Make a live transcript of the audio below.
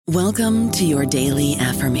Welcome to your daily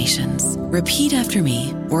affirmations. Repeat after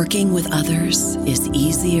me. Working with others is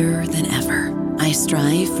easier than ever. I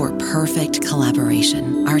strive for perfect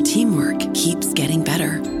collaboration. Our teamwork keeps getting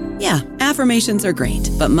better. Yeah, affirmations are great,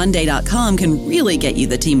 but Monday.com can really get you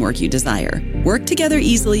the teamwork you desire. Work together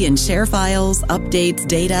easily and share files, updates,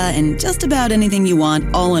 data, and just about anything you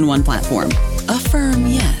want all in one platform. Affirm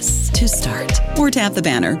yes to start, or tap the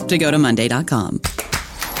banner to go to Monday.com.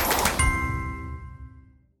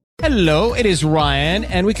 Hello, it is Ryan,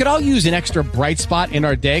 and we could all use an extra bright spot in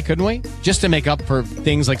our day, couldn't we? Just to make up for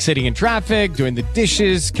things like sitting in traffic, doing the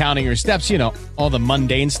dishes, counting your steps, you know, all the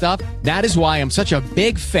mundane stuff. That is why I'm such a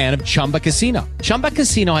big fan of Chumba Casino. Chumba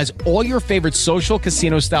Casino has all your favorite social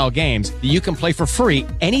casino-style games that you can play for free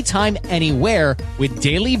anytime, anywhere with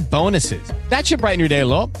daily bonuses. That should brighten your day a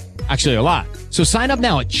little. Actually, a lot. So sign up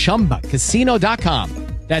now at ChumbaCasino.com.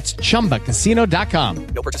 That's ChumbaCasino.com.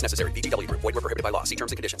 No purchase necessary. VGW Group. Void where prohibited by law. See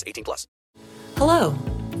terms and conditions. 18+. Hello.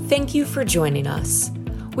 Thank you for joining us.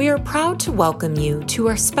 We are proud to welcome you to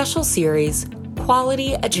our special series,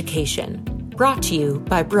 Quality Education, brought to you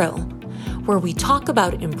by Brill, where we talk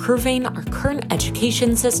about improving our current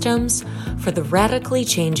education systems for the radically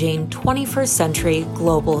changing 21st century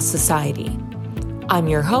global society. I'm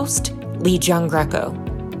your host, Lee Giangreco.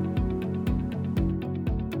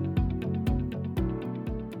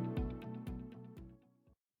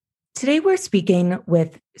 Today we're speaking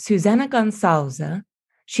with Susana Gonçalves.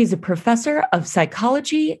 She's a professor of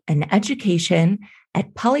psychology and education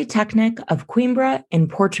at Polytechnic of Coimbra in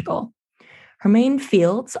Portugal. Her main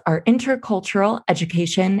fields are intercultural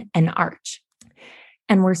education and art.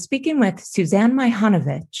 And we're speaking with Suzanne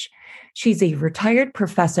Mihanovic. She's a retired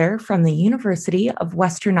professor from the University of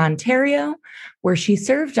Western Ontario, where she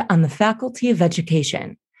served on the Faculty of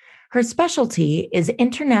Education. Her specialty is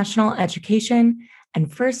international education and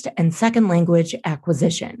first and second language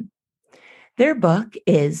acquisition. Their book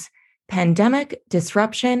is Pandemic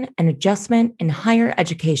Disruption and Adjustment in Higher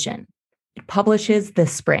Education. It publishes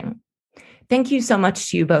this spring. Thank you so much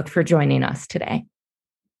to you both for joining us today.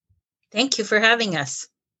 Thank you for having us.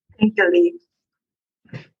 Thank you, Lee.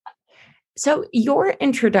 So your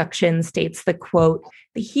introduction states the quote,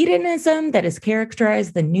 "The hedonism that has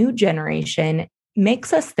characterized the new generation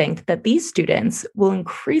makes us think that these students will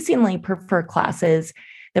increasingly prefer classes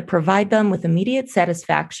that provide them with immediate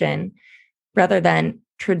satisfaction rather than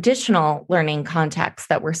traditional learning contexts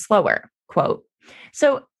that were slower," quote.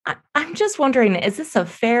 So I'm just wondering, is this a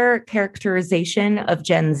fair characterization of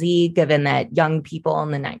Gen Z, given that young people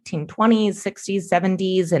in the 1920s, 60s,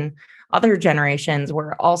 70s, and other generations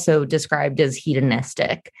were also described as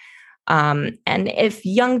hedonistic? And if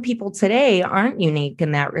young people today aren't unique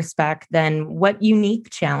in that respect, then what unique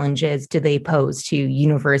challenges do they pose to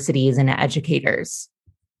universities and educators?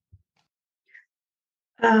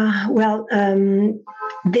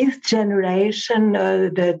 This generation,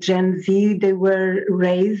 the Gen Z, they were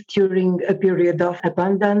raised during a period of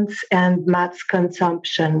abundance and mass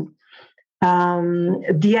consumption.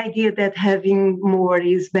 The idea that having more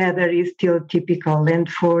is better is still typical. And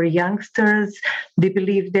for youngsters, they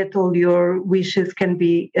believe that all your wishes can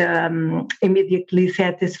be immediately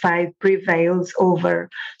satisfied prevails over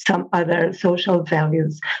some other social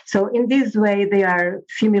values. So in this way, they are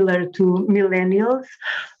similar to millennials.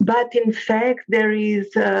 But in fact, there is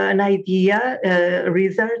an idea,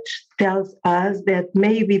 research tells us that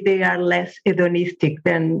maybe they are less hedonistic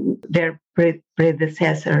than their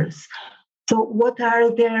predecessors. So what are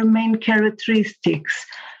their main characteristics?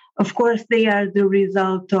 Of course, they are the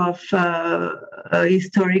result of a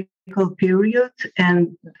historical period,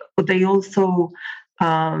 and they also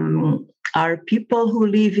are people who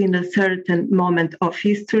live in a certain moment of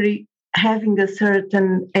history, having a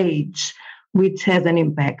certain age, which has an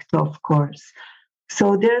impact, of course.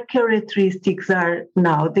 So their characteristics are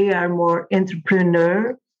now they are more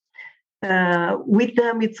entrepreneur. With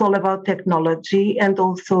them, it's all about technology and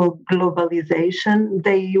also globalization.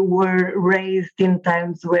 They were raised in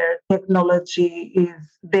times where technology is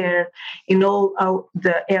there in all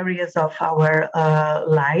the areas of our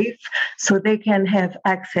life, so they can have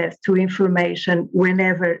access to information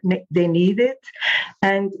whenever they need it.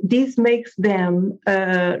 And this makes them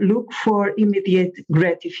look for immediate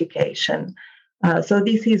gratification. So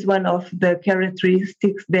this is one of the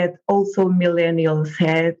characteristics that also millennials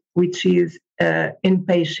had, which is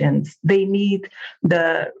impatience. They need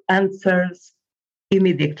the answers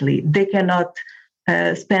immediately. They cannot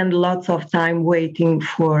spend lots of time waiting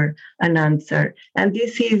for an answer. And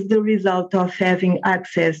this is the result of having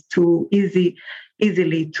access to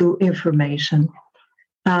easily to information.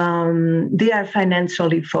 They are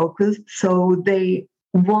financially focused, so they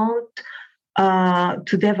want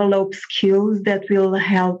to develop skills that will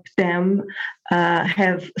help them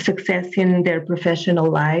have success in their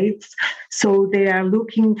professional lives. So they are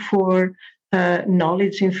looking for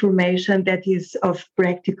knowledge, information that is of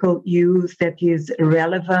practical use, that is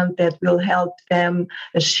relevant, that will help them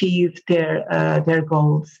achieve their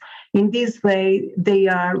goals. In this way, they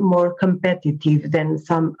are more competitive than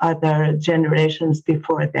some other generations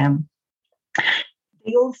before them.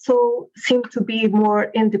 They also seem to be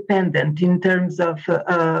more independent in terms of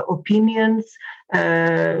opinions,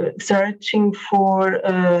 searching for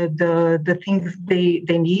the things they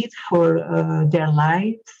need for their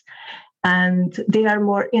lives, and they are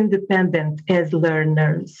more independent as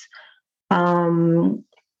learners. So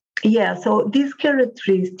these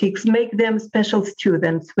characteristics make them special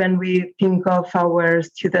students when we think of our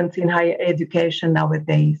students in higher education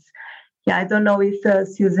nowadays. Yeah, I don't know if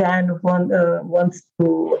Suzanne wants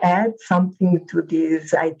to add something to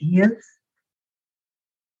these ideas.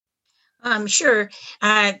 Sure.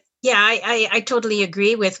 I totally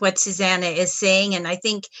agree with what Susanna is saying. And I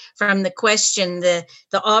think from the question, the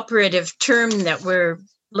operative term that we're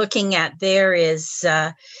looking at there is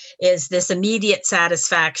this immediate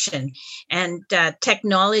satisfaction. And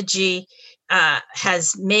technology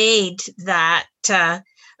has made that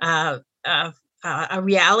a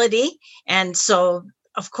reality. And so,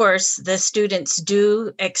 of course, the students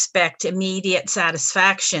do expect immediate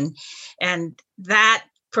satisfaction. And that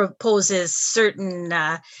proposes certain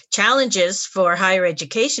challenges for higher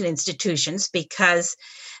education institutions because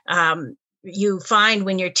you find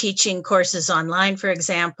when you're teaching courses online, for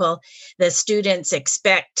example, the students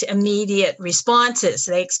expect immediate responses.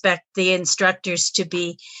 They expect the instructors to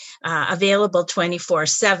be available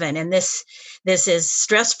 24/7. And this is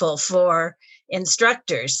stressful for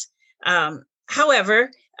instructors.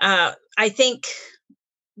 However, I think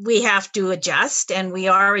we have to adjust, and we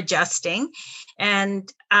are adjusting.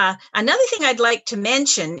 And another thing I'd like to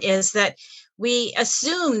mention is that we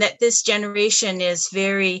assume that this generation is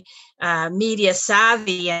very media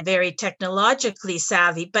savvy and very technologically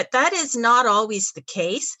savvy, but that is not always the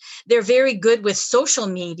case. They're very good with social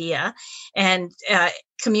media and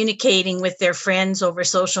communicating with their friends over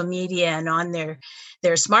social media and on their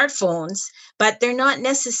smartphones, but they're not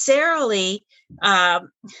necessarily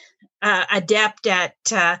adept at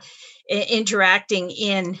interacting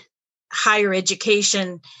in higher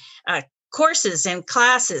education courses and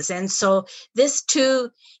classes. And so this too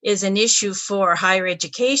is an issue for higher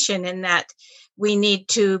education in that we need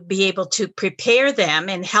to be able to prepare them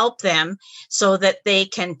and help them so that they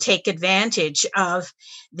can take advantage of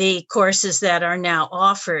the courses that are now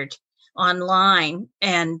offered online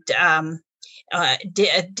and on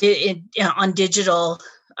digital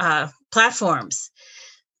platforms.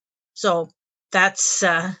 So that's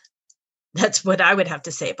what I would have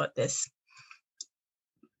to say about this.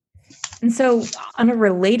 And so on a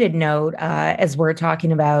related note, as we're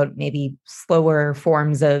talking about maybe slower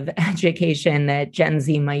forms of education that Gen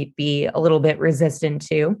Z might be a little bit resistant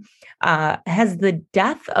to, has the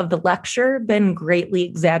death of the lecture been greatly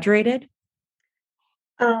exaggerated?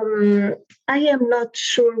 I am not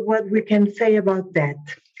sure what we can say about that.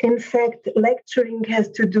 In fact, lecturing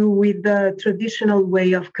has to do with the traditional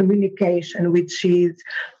way of communication, which is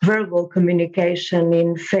verbal communication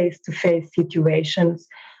in face-to-face situations.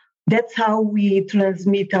 That's how we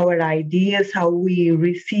transmit our ideas, how we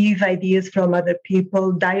receive ideas from other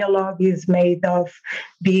people. Dialogue is made of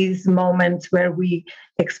these moments where we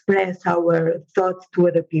express our thoughts to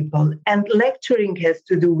other people. And lecturing has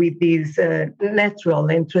to do with this natural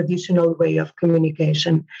and traditional way of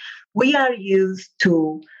communication. We are used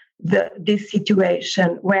to this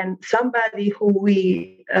situation when somebody who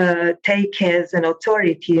we take as an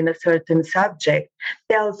authority in a certain subject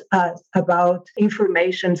tells us about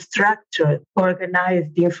information structure,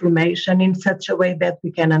 organized information in such a way that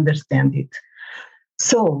we can understand it.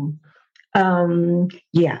 So,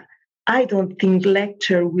 I don't think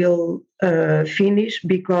lecture will finish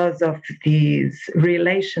because of this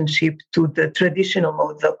relationship to the traditional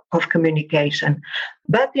modes of communication.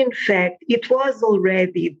 But in fact, it was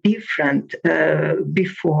already different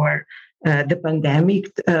before the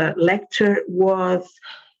pandemic. Lecture was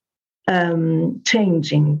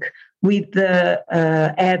changing with the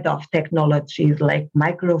add of technologies like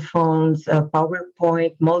microphones,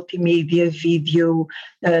 PowerPoint, multimedia, video,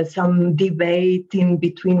 some debate in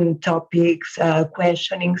between topics,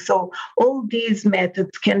 questioning. So all these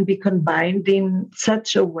methods can be combined in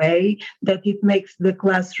such a way that it makes the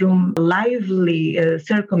classroom a lively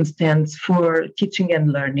circumstance for teaching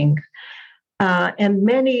and learning. And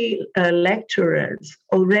many lecturers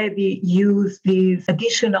already use these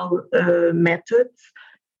additional methods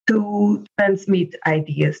to transmit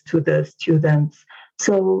ideas to the students.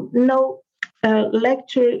 So no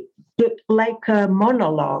lecture like a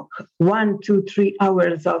monologue, 1, 2, 3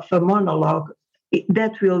 hours of a monologue,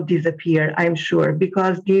 that will disappear, I'm sure,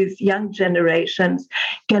 because these young generations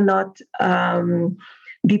cannot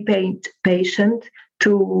be patient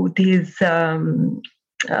to this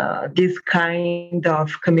kind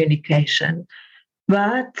of communication.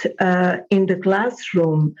 But in the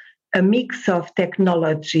classroom, a mix of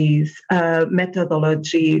technologies,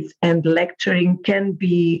 methodologies, and lecturing can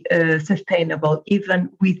be sustainable even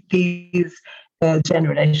with this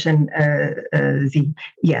generation Z.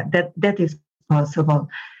 Yeah, that is possible.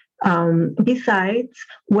 Besides,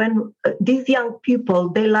 when these young people,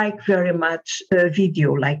 they like very much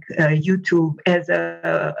video, like YouTube as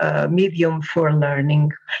a medium for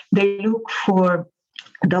learning. They look for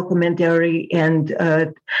documentary and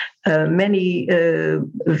many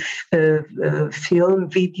film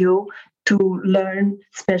video to learn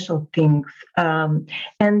special things.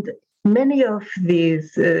 And many of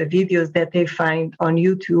these videos that they find on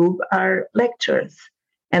YouTube are lectures,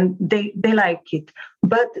 and they like it.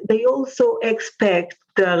 But they also expect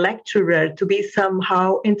the lecturer to be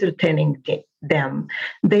somehow entertaining them.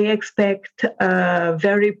 They expect a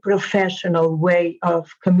very professional way of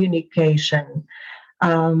communication.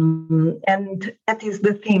 And that is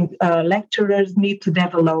the thing. Lecturers need to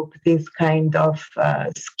develop this kind of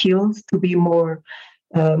skills to be more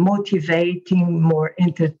motivating, more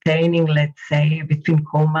entertaining, let's say, between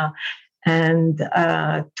comma, and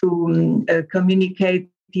to communicate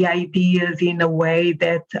the ideas in a way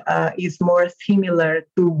that is more similar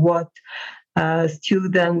to what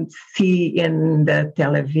students see in the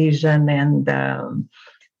television and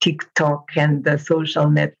TikTok and the social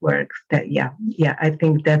networks. That I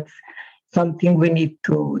think that's something we need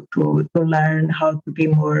to learn, how to be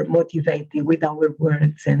more motivated with our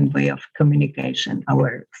words and way of communication,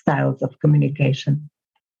 our styles of communication.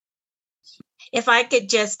 If I could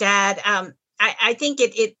just add, I think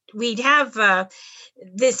we'd have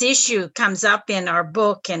this issue comes up in our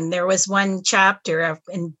book, and there was one chapter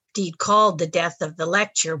indeed called "The Death of the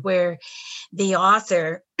Lecture," where the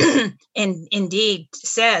author indeed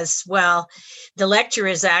says, well, the lecture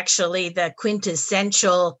is actually the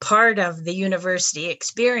quintessential part of the university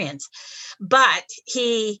experience. But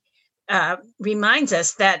he reminds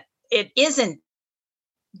us that it isn't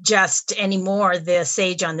just anymore the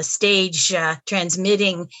sage on the stage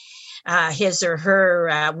transmitting his or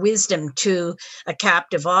her wisdom to a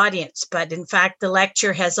captive audience. But in fact, the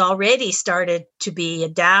lecture has already started to be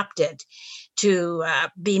adapted to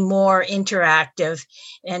be more interactive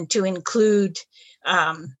and to include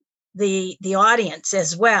the audience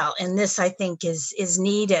as well. And this, I think, is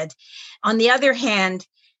needed. On the other hand,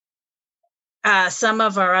 some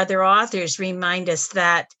of our other authors remind us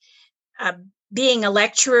that being a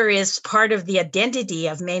lecturer is part of the identity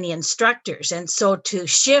of many instructors. And so to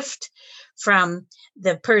shift from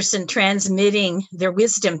the person transmitting their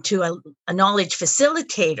wisdom to a knowledge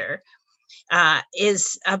facilitator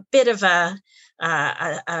is a bit of a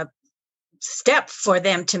step for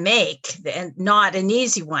them to make, and not an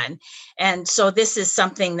easy one. And so this is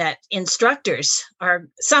something that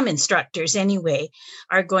some instructors anyway,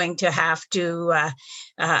 are going to have to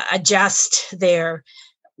adjust their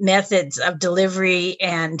methods of delivery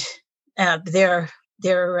and their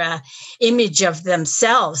image of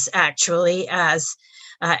themselves actually as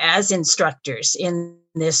instructors in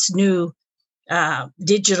this new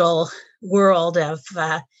digital world of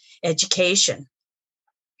education.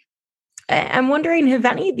 I'm wondering, have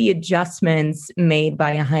any of the adjustments made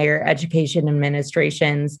by higher education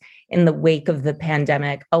administrations in the wake of the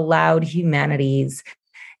pandemic allowed humanities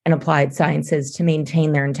and applied sciences to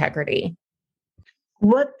maintain their integrity?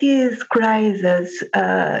 What this crisis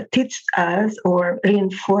teaches us, or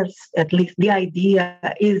reinforced at least the idea,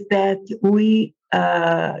 is that we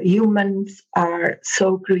humans are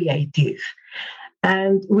so creative.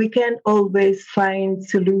 And we can always find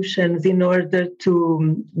solutions in order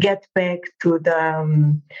to get back to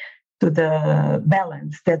the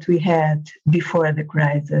balance that we had before the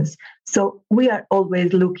crisis. So we are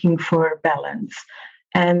always looking for balance.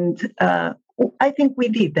 And I think we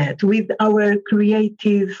did that with our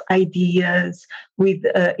creative ideas, with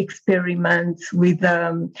experiments, with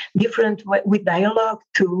with dialogue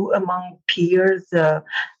too among peers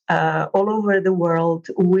all over the world.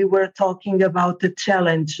 We were talking about the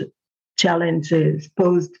challenges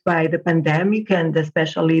posed by the pandemic and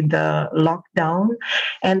especially the lockdown,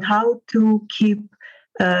 and how to keep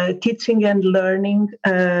teaching and learning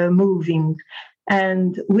moving.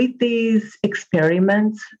 And with these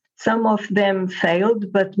experiments, Some of them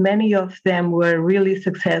failed, but many of them were really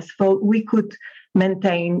successful. We could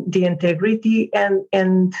maintain the integrity,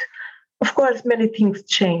 and of course, many things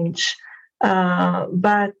change.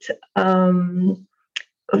 But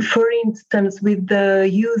for instance, with the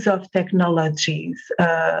use of technologies,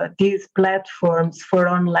 these platforms for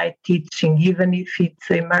online teaching, even if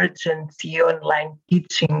it's emergency online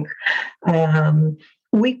teaching,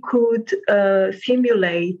 we could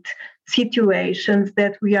simulate situations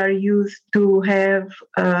that we are used to have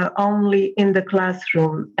only in the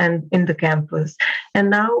classroom and in the campus. And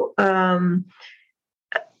now,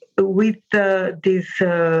 with these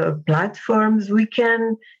platforms, we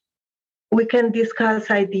can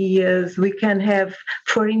discuss ideas. We can have,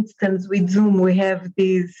 for instance, with Zoom, we have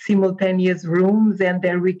these simultaneous rooms, and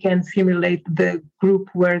there we can simulate the group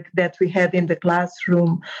work that we had in the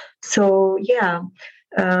classroom. So,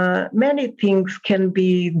 many things can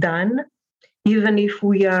be done, even if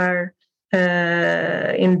we are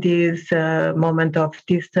in this moment of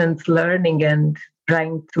distance learning and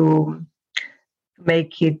trying to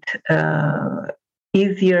make it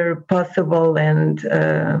easier possible and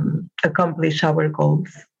accomplish our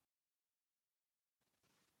goals.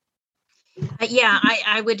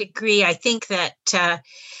 I would agree. I think that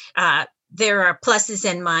there are pluses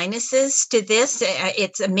and minuses to this.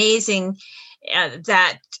 It's amazing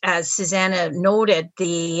that, as Susanna noted,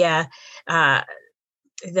 the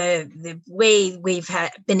way we've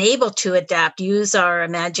been able to adapt, use our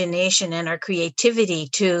imagination and our creativity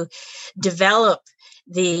to develop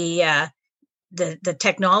the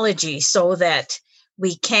technology so that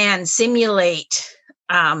we can simulate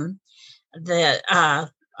a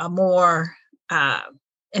more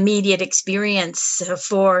immediate experience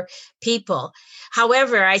for people.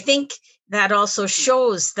 However, I think that also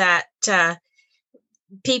shows that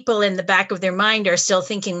people in the back of their mind are still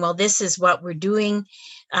thinking, well, this is what we're doing,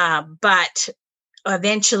 but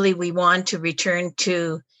eventually we want to return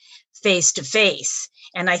to face-to-face.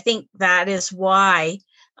 And I think that is why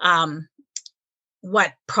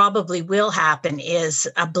what probably will happen is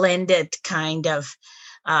a blended kind of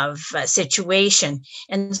situation.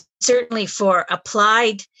 And certainly for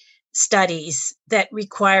applied studies that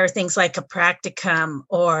require things like a practicum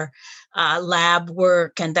or lab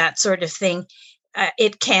work and that sort of thing,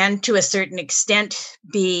 it can, to a certain extent,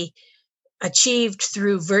 be achieved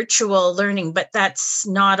through virtual learning, but that's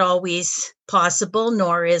not always possible,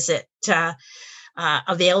 nor is it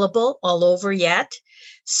available all over yet.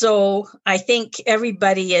 So I think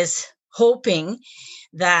everybody is hoping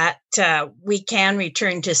that we can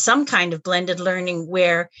return to some kind of blended learning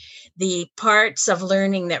where the parts of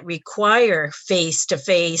learning that require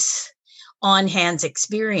face-to-face, on-hands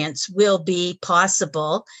experience will be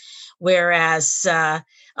possible, whereas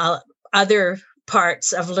other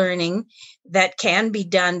parts of learning that can be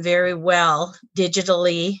done very well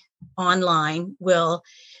digitally, online, will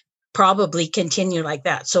probably continue like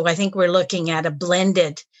that. So I think we're looking at a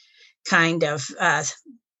blended kind of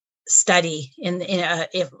study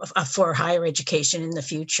for higher education in the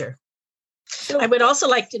future. I would also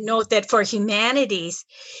like to note that for humanities,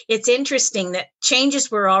 it's interesting that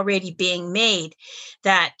changes were already being made,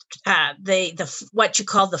 that the what you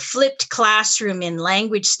call the flipped classroom in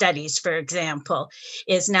language studies, for example,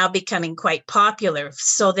 is now becoming quite popular,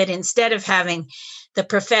 so that instead of having the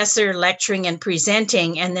professor lecturing and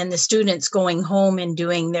presenting and then the students going home and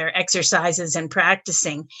doing their exercises and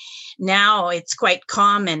practicing, now it's quite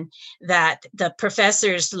common that the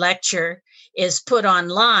professor's lecture is put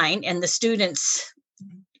online and the students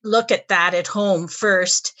look at that at home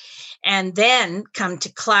first and then come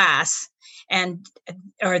to class and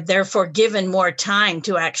are therefore given more time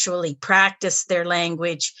to actually practice their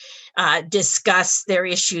language, discuss their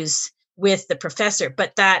issues with the professor.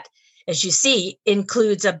 But that, as you see,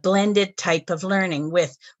 includes a blended type of learning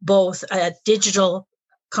with both a digital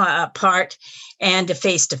part and a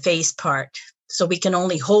face-to-face part. So we can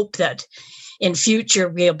only hope that in future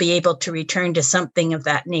we'll be able to return to something of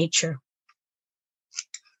that nature.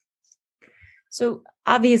 So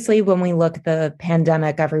obviously, when we look at the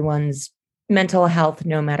pandemic, everyone's mental health,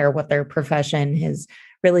 no matter what their profession, has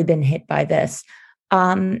really been hit by this.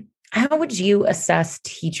 How would you assess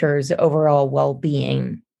teachers' overall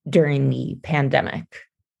well-being during the pandemic?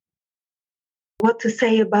 What to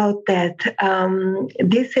say about that?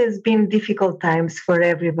 This has been difficult times for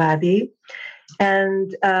everybody.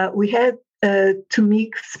 And we had to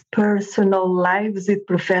mix personal lives with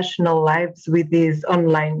professional lives with this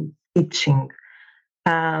online teaching.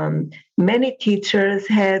 Many teachers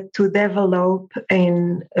had to develop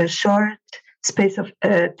in a short space of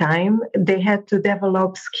time. They had to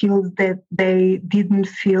develop skills that they didn't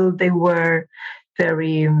feel they were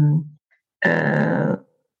very,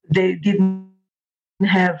 they didn't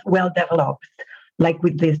have well developed like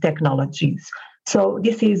with these technologies. So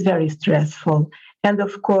this is very stressful. And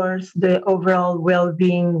of course, the overall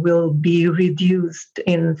well-being will be reduced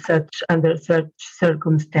under such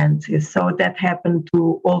circumstances. So that happened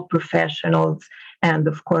to all professionals and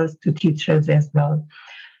of course to teachers as well.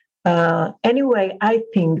 Anyway, I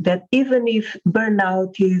think that even if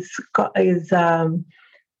burnout is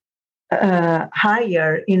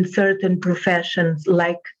higher in certain professions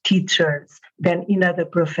like teachers than in other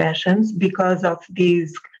professions because of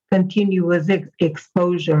this continuous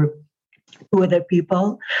exposure to other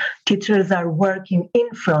people. Teachers are working in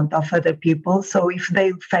front of other people, so if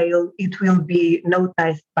they fail, it will be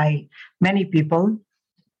noticed by many people.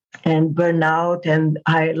 And burnout and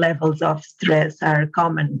high levels of stress are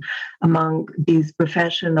common among this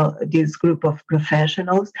group of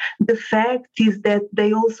professionals. The fact is that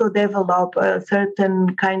they also develop a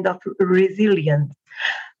certain kind of resilience.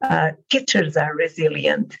 Teachers are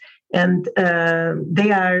resilient, and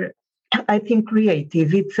they are, I think,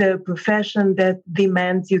 creative. It's a profession that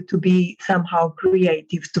demands you to be somehow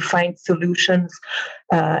creative, to find solutions,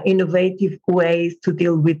 innovative ways to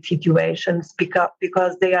deal with situations,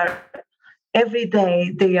 because they are, every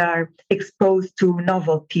day they are exposed to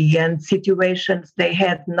novelty and situations they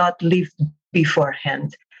had not lived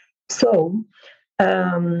beforehand. So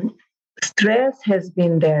stress has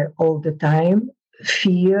been there all the time,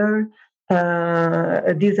 fear,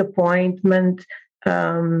 disappointment,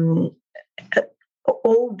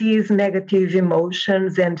 all these negative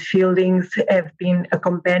emotions and feelings have been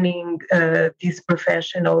accompanying these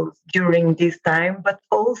professionals during this time, but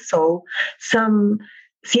also some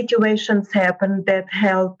situations happened that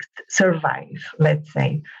helped survive, let's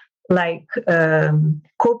say, like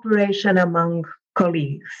cooperation among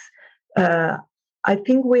colleagues. I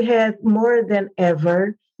think we had more than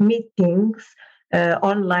ever meetings,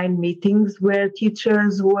 online meetings, where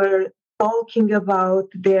teachers were talking about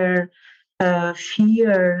their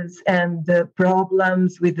fears and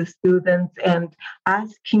problems with the students and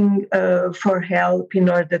asking for help in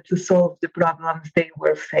order to solve the problems they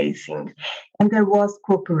were facing. And there was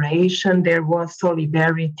cooperation, there was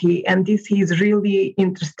solidarity, and this is really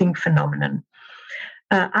interesting phenomenon.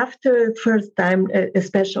 After the first time,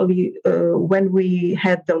 especially when we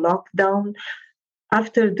had the lockdown,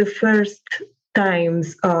 after the first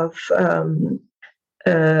times of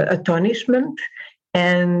astonishment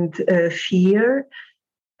and fear,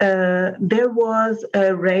 there was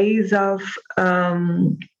a rise of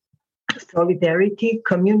solidarity,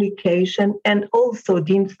 communication, and also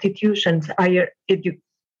the institutions, the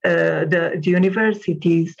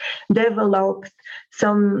universities developed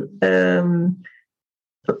some,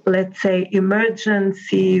 let's say,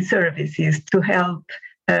 emergency services to help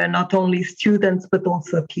not only students but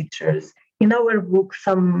also teachers. In our book,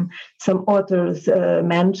 some authors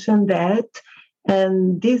mentioned that.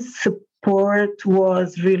 And this support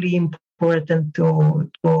was really important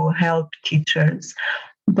to help teachers.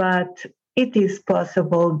 But it is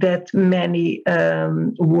possible that many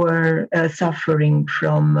were suffering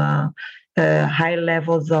from high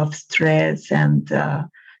levels of stress and,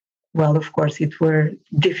 well, of course, it were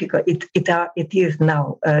difficult. It is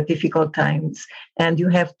now difficult times, and you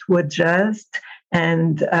have to adjust.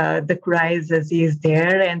 And the crisis is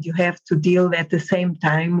there, and you have to deal at the same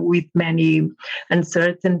time with many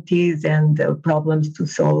uncertainties and problems to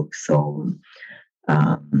solve. So,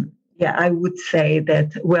 I would say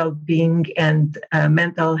that well-being and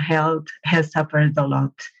mental health has suffered a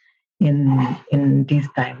lot in these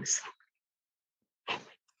times.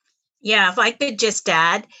 Yeah, if I could just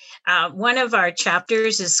add, one of our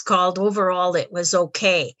chapters is called "Overall, It Was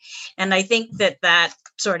Okay," and I think that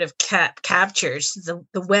sort of captures the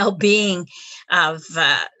well-being of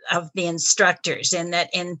the instructors, and that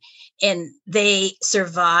in they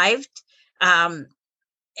survived,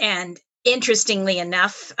 and interestingly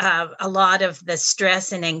enough, a lot of the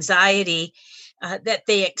stress and anxiety that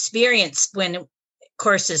they experienced when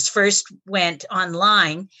courses first went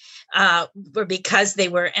online were because they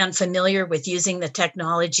were unfamiliar with using the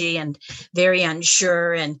technology and very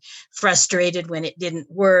unsure and frustrated when it didn't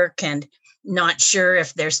work and not sure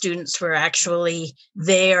if their students were actually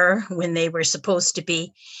there when they were supposed to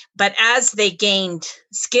be. But as they gained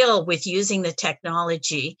skill with using the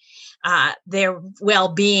technology, their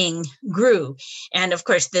well-being grew. And of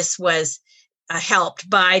course, this was helped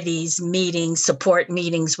by these meetings, support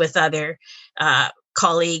meetings with other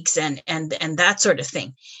colleagues and that sort of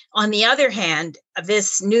thing. On the other hand,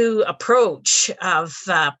 this new approach of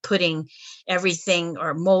putting everything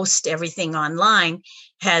or most everything online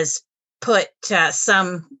has put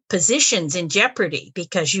some positions in jeopardy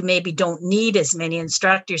because you maybe don't need as many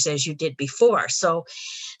instructors as you did before. So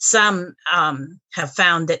some have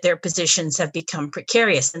found that their positions have become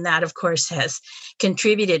precarious, and that, of course, has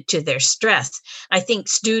contributed to their stress. I think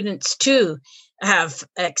students, too, have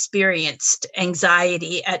experienced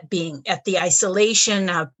anxiety at the isolation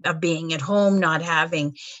of being at home, not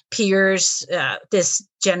having peers. This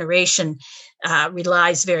generation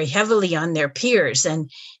relies very heavily on their peers,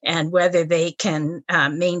 and whether they can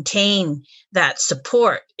maintain that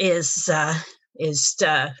support is a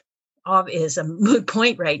moot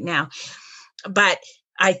point right now. But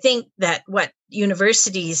I think that what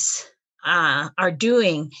universities are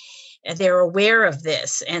doing, they're aware of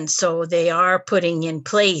this, and so they are putting in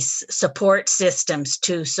place support systems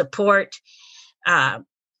to support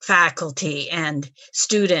faculty and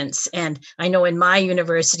students. And I know in my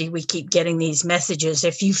university, we keep getting these messages.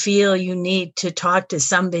 If you feel you need to talk to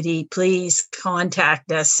somebody, please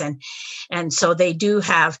contact us. And so they do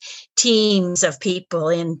have teams of people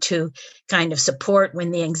in to kind of support when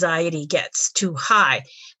the anxiety gets too high.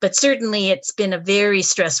 But certainly it's been a very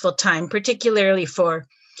stressful time, particularly for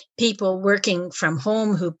people working from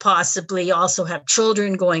home who possibly also have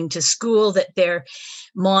children going to school, that they're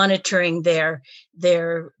monitoring their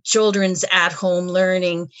children's at-home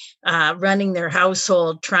learning, running their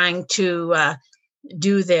household, trying to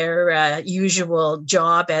do their usual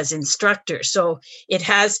job as instructors. So it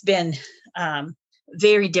has been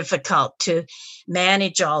very difficult to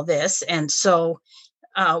manage all this. And so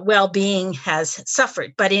well-being has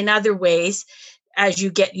suffered. But in other ways, as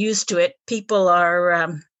you get used to it, people are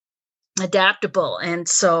adaptable. And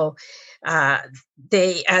so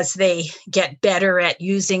as they get better at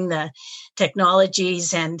using the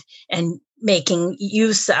technologies and making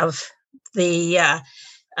use of the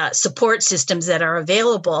support systems that are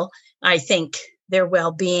available, I think their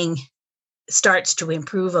well-being starts to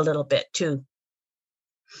improve a little bit too.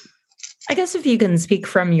 I guess if you can speak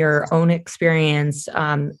from your own experience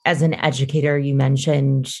as an educator, you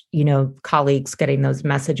mentioned, colleagues getting those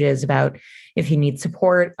messages about if you need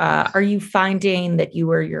support. Are you finding that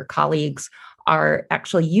you or your colleagues are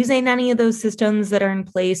actually using any of those systems that are in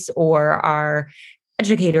place, or are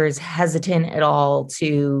educators hesitant at all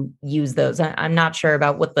to use those? I'm not sure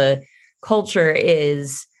about what the culture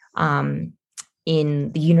is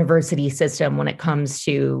in the university system when it comes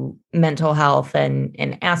to mental health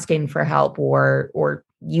and asking for help or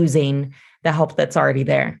using the help that's already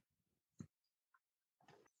there.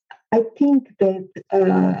 I think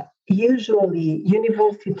that usually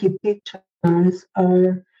university teachers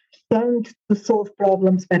are sent to solve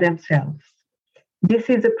problems by themselves.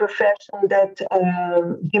 This is a profession that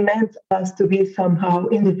demands us to be somehow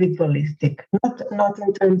individualistic, not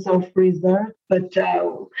in terms of result, but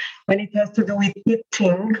when it has to do with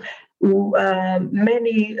teaching,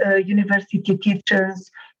 many university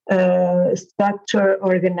teachers structure,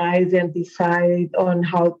 organize, and decide on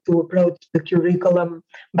how to approach the curriculum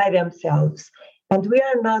by themselves. And we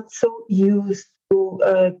are not so used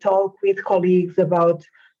to talk with colleagues about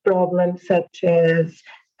problems such as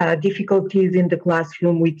difficulties in the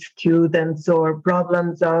classroom with students, or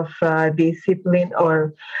problems of discipline,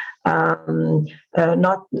 or not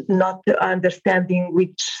understanding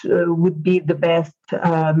which would be the best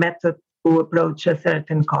method to approach a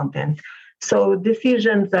certain content. So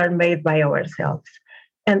decisions are made by ourselves.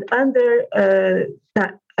 And under a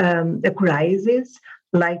crisis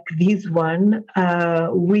like this one,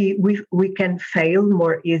 we can fail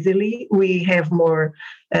more easily. We have more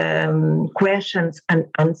questions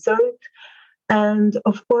unanswered. And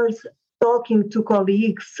of course, talking to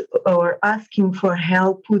colleagues or asking for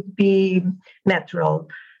help would be natural,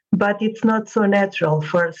 but it's not so natural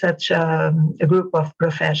for such a group of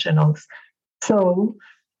professionals. So,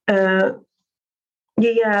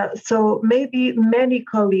 so maybe many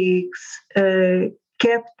colleagues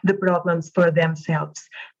kept the problems for themselves.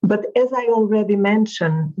 But as I already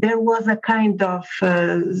mentioned, there was a kind of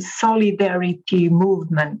solidarity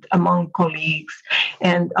movement among colleagues,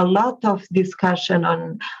 and a lot of discussion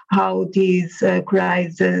on how these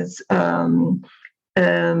crises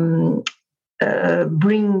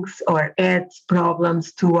brings or adds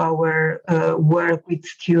problems to our work with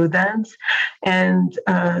students, and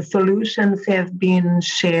solutions have been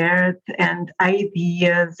shared, and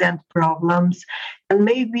ideas and problems, and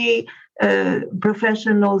maybe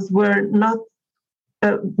professionals were not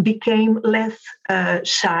became less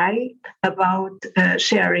shy about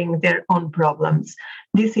sharing their own problems.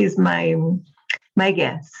 This is my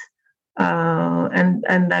guess.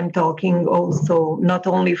 And I'm talking also not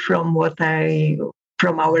only from what I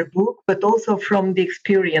from our book, but also from the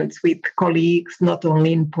experience with colleagues, not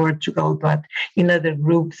only in Portugal, but in other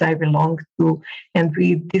groups I belong to. And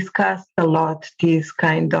we discussed a lot these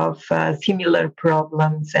kind of similar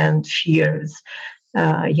problems and fears.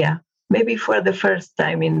 Maybe for the first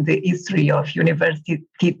time in the history of university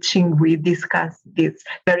teaching, we discuss this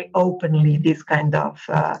very openly, this kind of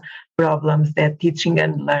problems that teaching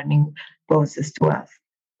and learning poses to us.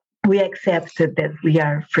 We accepted that we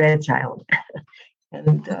are fragile. I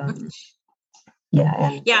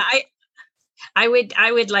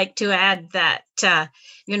would like to add that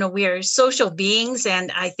we are social beings,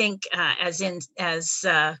 and I think as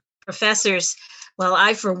professors, well,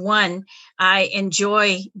 I for one, I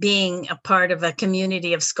enjoy being a part of a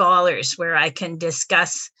community of scholars where I can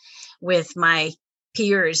discuss with my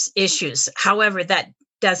peers issues. However, that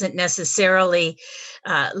doesn't necessarily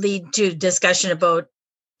lead to discussion about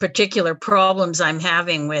particular problems I'm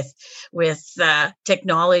having with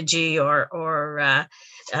technology or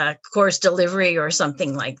course delivery or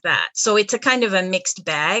something like that. So it's a kind of a mixed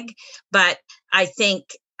bag, but I think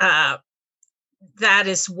that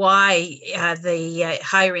is why the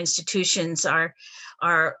higher institutions are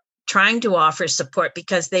trying to offer support,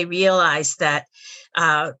 because they realize that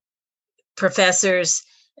professors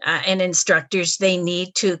and instructors, they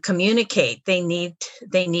need to communicate. They need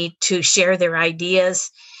to share their ideas.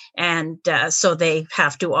 And so they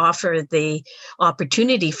have to offer the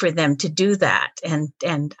opportunity for them to do that. And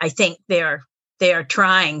I think they are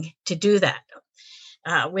trying to do that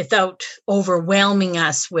without overwhelming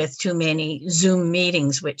us with too many Zoom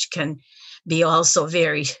meetings, which can be also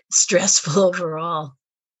very stressful overall.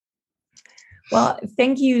 Well,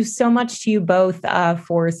 thank you so much to you both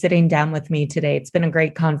for sitting down with me today. It's been a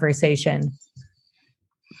great conversation.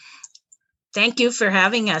 Thank you for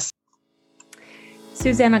having us.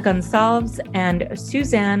 Susana Gonçalves and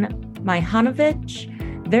Suzanne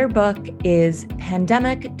Mihanovic. Their book is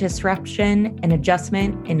Pandemic Disruption and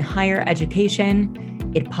Adjustment in Higher Education.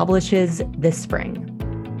 It publishes this spring.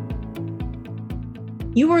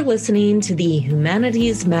 You are listening to the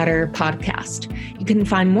Humanities Matter podcast. You can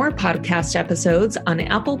find more podcast episodes on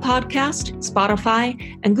Apple Podcast,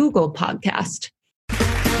 Spotify, and Google Podcast.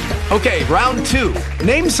 Okay, round two.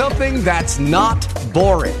 Name something that's not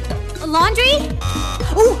boring. A laundry?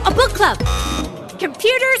 Ooh, a book club.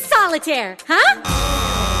 Computer solitaire, huh?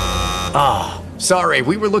 Ah, sorry,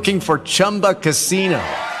 we were looking for Chumba Casino.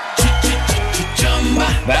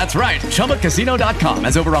 That's right, ChumbaCasino.com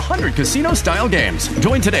has over 100 casino-style games.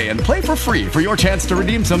 Join today and play for free for your chance to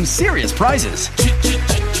redeem some serious prizes.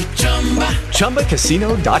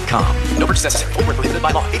 ChumbaCasino.com. No purchase necessary. Void where prohibited by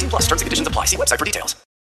law. 18+ terms and conditions apply. See website for details.